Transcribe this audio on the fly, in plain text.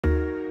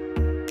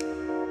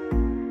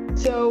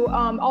So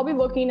I'll be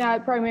looking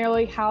at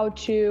primarily how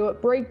to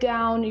break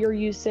down your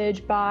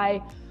usage by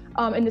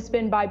in the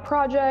spend by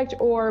project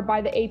or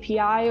by the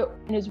API,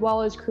 and as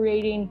well as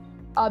creating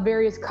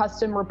various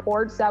custom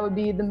reports that would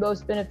be the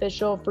most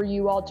beneficial for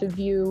you all to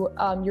view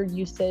your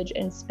usage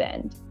and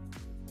spend.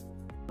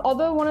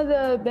 Although one of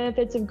the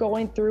benefits of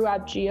going through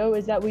AppGeo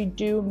is that we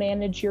do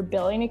manage your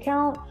billing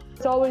account,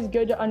 it's always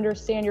good to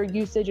understand your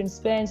usage and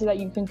spend so that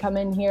you can come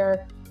in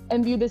here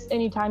and view this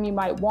anytime you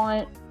might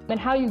want. And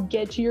how you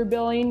get to your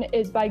billing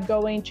is by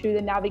going to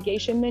the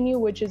navigation menu,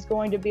 which is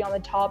going to be on the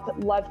top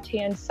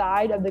left-hand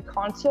side of the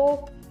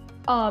console,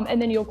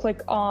 and then you'll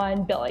click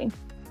on billing.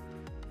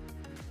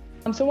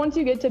 So once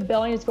you get to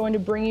billing, it's going to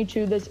bring you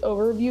to this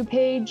overview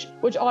page,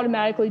 which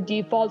automatically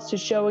defaults to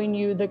showing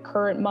you the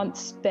current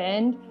month's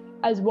spend,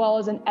 as well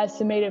as an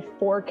estimated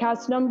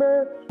forecast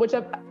number, which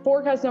a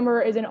forecast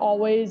number isn't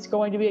always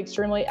going to be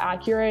extremely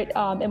accurate,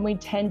 and we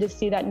tend to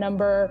see that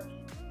number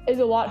is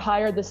a lot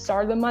higher at the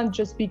start of the month,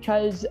 just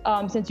because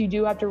since you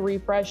do have to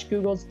refresh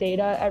Google's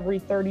data every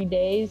 30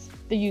 days,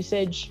 the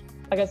usage,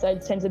 like I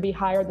said, tends to be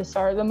higher at the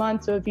start of the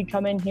month. So if you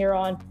come in here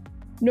on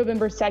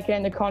November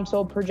 2nd, the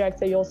console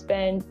projects that you'll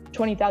spend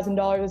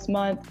 $20,000 this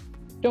month,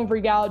 don't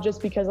freak out, just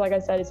because, like I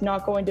said, it's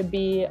not going to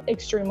be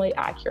extremely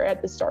accurate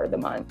at the start of the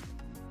month.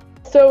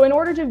 So in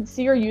order to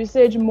see your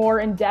usage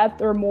more in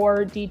depth or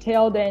more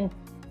detailed and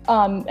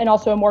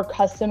also a more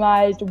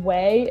customized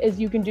way, is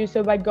you can do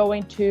so by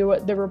going to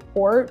the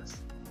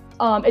reports.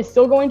 It's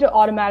still going to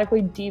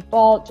automatically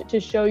default to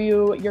show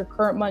you your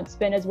current month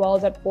spend as well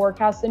as that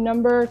forecasted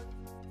number.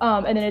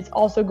 And then it's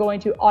also going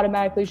to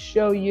automatically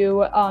show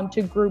you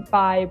to group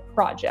by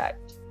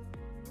project.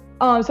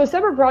 So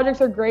separate projects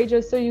are great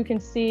just so you can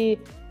see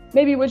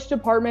maybe which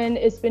department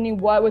is spending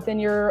what within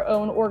your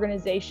own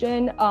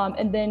organization,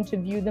 and then to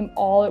view them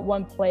all at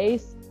one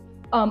place.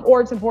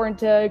 Or it's important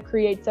to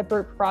create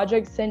separate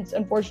projects, since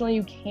unfortunately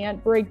you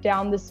can't break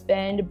down the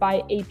spend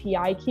by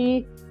API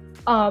key.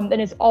 And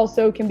it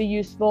also can be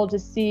useful to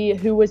see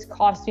who is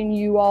costing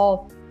you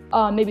all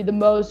maybe the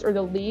most or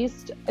the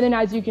least. And then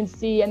as you can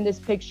see in this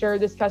picture,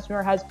 this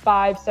customer has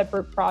 5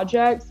 separate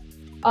projects,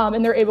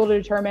 and they're able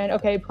to determine,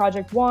 okay,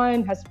 project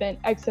 1 has spent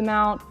X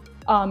amount,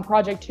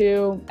 project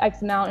 2,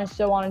 X amount, and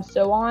so on and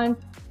so on.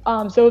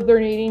 So if they're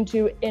needing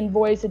to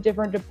invoice a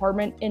different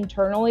department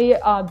internally,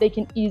 they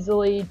can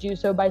easily do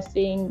so by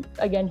seeing,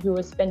 again, who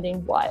is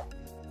spending what.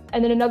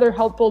 And then another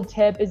helpful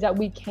tip is that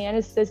we can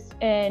assist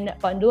in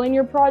bundling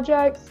your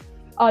projects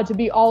to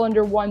be all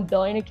under one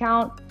billing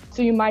account.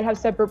 So you might have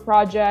separate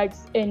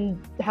projects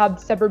and have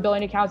separate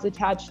billing accounts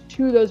attached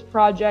to those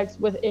projects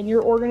within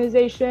your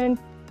organization.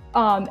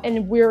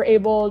 And we're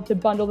able to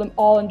bundle them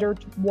all under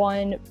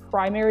one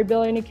primary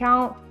billing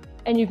account.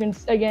 And you can,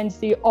 again,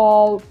 see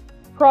all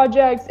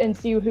projects and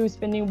see who's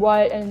spending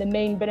what. And the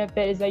main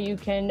benefit is that you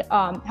can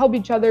help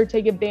each other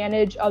take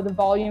advantage of the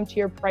volume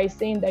tier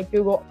pricing that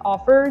Google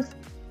offers.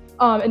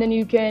 And then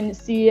you can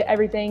see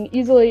everything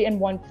easily in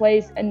one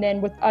place. And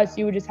then with us,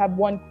 you would just have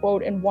one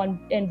quote and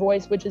one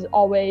invoice, which is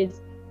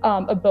always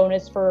a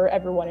bonus for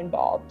everyone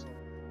involved.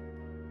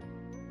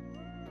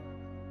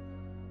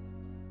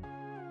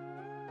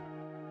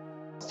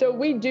 So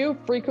we do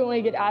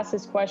frequently get asked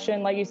this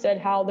question, like you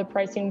said, how the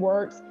pricing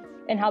works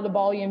and how the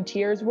volume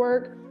tiers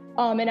work.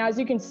 And as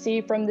you can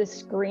see from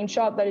this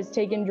screenshot that is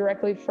taken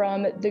directly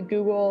from the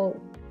Google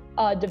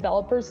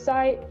developer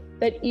site,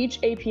 that each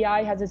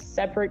API has a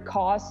separate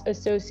cost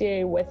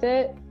associated with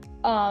it.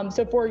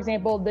 So for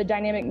example, the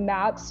dynamic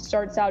maps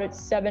starts out at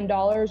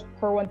 $7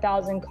 per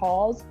 1,000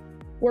 calls,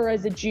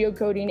 whereas the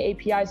geocoding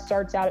API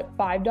starts out at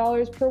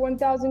 $5 per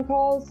 1,000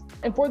 calls.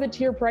 And for the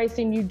tier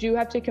pricing, you do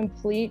have to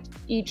complete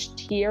each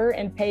tier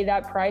and pay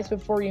that price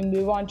before you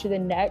move on to the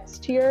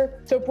next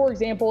tier. So for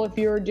example, if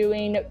you're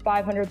doing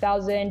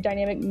 500,000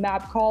 dynamic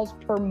map calls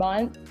per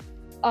month,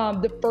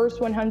 the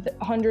first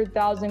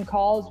 100,000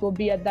 calls will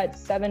be at that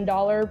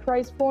 $7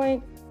 price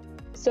point,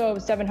 so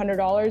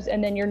 $700,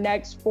 and then your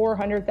next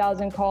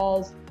 400,000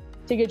 calls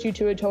to get you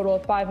to a total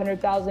of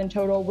 500,000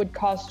 total would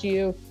cost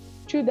you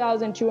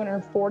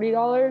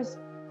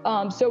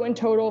 $2,240. So in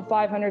total,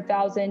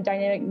 500,000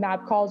 dynamic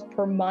map calls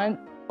per month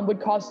would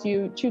cost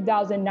you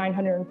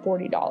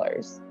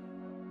 $2,940.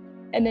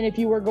 And then if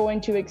you were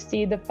going to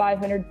exceed the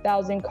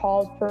 500,000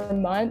 calls per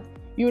month,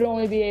 you would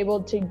only be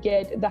able to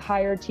get the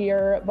higher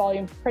tier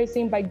volume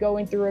pricing by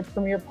going through a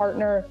premier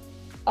partner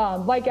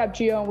like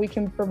AppGeo, and we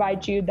can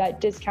provide you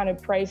that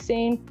discounted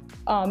pricing.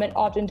 And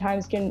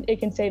oftentimes it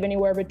can save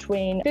anywhere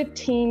between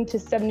 15 to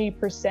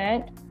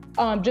 70%.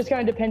 Just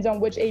kind of depends on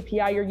which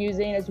API you're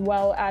using as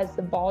well as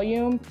the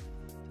volume.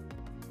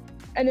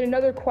 And then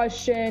another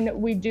question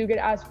we do get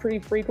asked pretty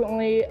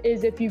frequently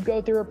is, if you go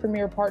through a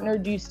premier partner,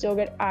 do you still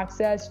get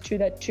access to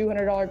that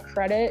 $200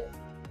 credit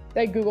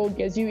that Google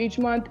gives you each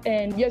month?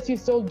 And yes, you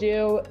still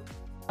do.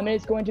 And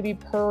it's going to be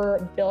per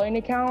billing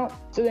account.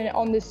 So then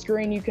on this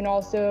screen, you can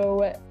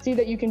also see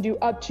that you can do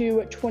up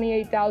to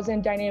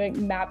 28,000 dynamic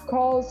map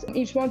calls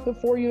each month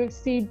before you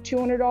exceed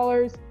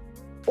 $200,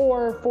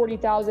 or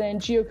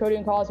 40,000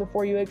 geocoding calls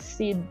before you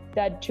exceed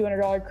that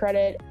 $200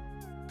 credit.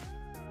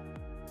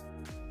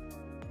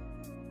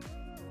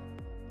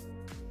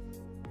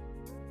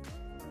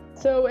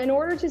 So in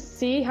order to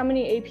see how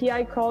many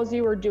API calls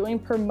you are doing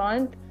per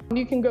month,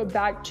 you can go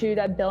back to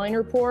that billing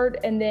report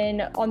and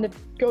then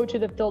go to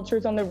the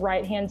filters on the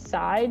right-hand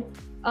side.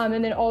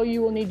 And then all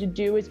you will need to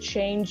do is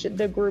change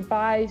the group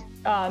by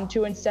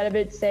to, instead of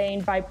it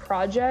saying by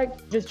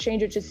project, just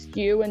change it to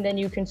SKU, and then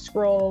you can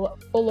scroll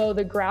below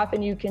the graph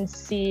and you can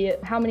see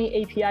how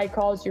many API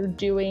calls you're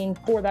doing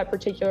for that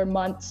particular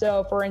month.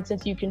 So for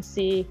instance, you can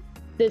see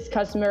this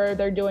customer,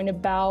 they're doing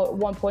about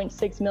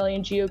 1.6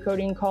 million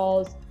geocoding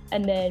calls,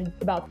 and then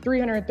about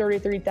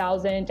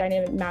 333,000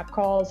 dynamic map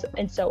calls,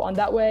 and so on.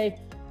 That way,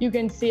 you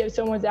can see if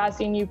someone's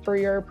asking you for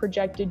your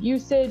projected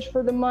usage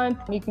for the month,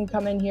 you can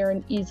come in here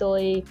and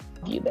easily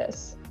view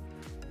this.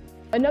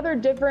 Another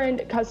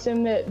different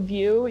custom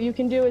view you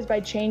can do is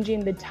by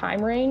changing the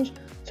time range.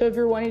 So if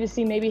you're wanting to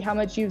see maybe how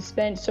much you've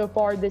spent so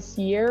far this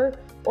year,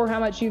 or how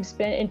much you've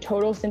spent in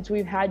total since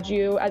we've had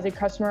you as a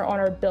customer on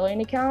our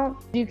billing account,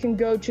 you can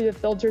go to the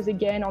filters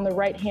again on the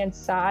right-hand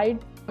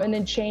side and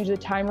then change the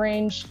time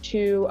range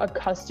to a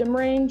custom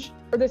range.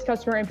 For this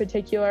customer in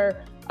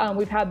particular,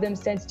 we've had them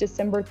since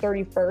December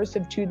 31st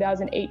of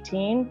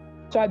 2018.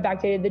 So I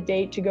backdated the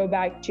date to go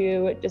back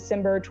to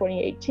December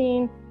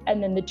 2018,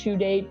 and then the to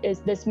date is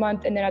this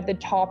month. And then at the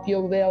top,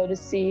 you'll be able to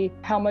see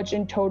how much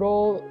in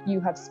total you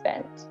have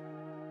spent.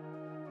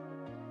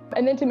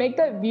 And then to make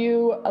that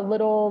view a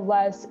little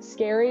less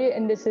scary,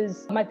 and this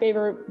is my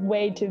favorite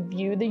way to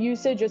view the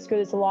usage just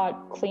because it's a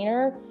lot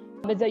cleaner,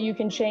 is that you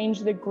can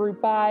change the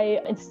group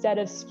by instead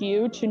of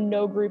SKU to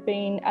no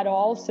grouping at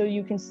all. So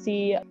you can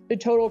see the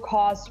total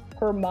cost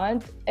per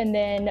month. And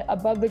then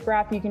above the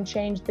graph, you can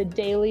change the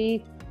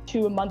daily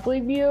to a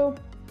monthly view,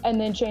 and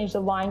then change the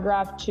line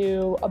graph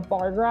to a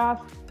bar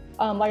graph.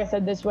 Like I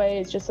said, this way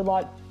it's just a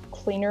lot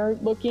cleaner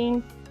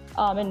looking.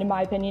 And in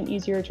my opinion,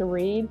 easier to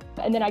read.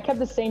 And then I kept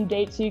the same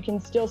date so you can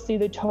still see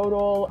the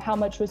total, how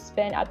much was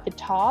spent at the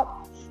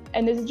top.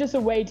 And this is just a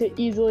way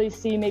to easily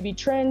see maybe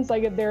trends,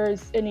 like if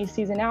there's any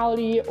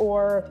seasonality,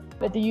 or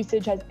that the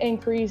usage has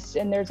increased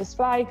and there's a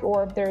spike,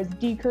 or if there's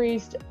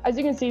decreased. As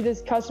you can see,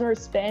 this customer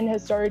spend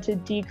has started to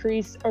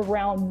decrease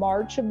around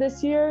March of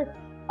this year.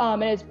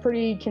 And it's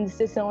pretty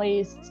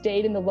consistently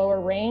stayed in the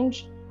lower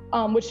range.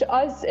 Which to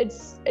us,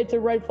 it's a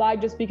red flag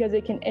just because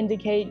it can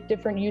indicate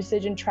different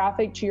usage and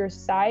traffic to your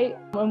site.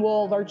 And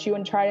we'll alert you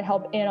and try to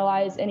help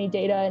analyze any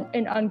data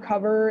and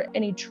uncover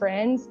any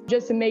trends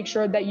just to make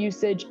sure that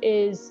usage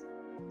is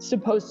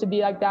supposed to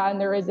be like that and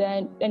there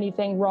isn't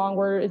anything wrong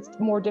where it's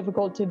more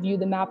difficult to view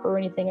the map or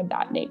anything of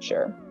that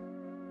nature.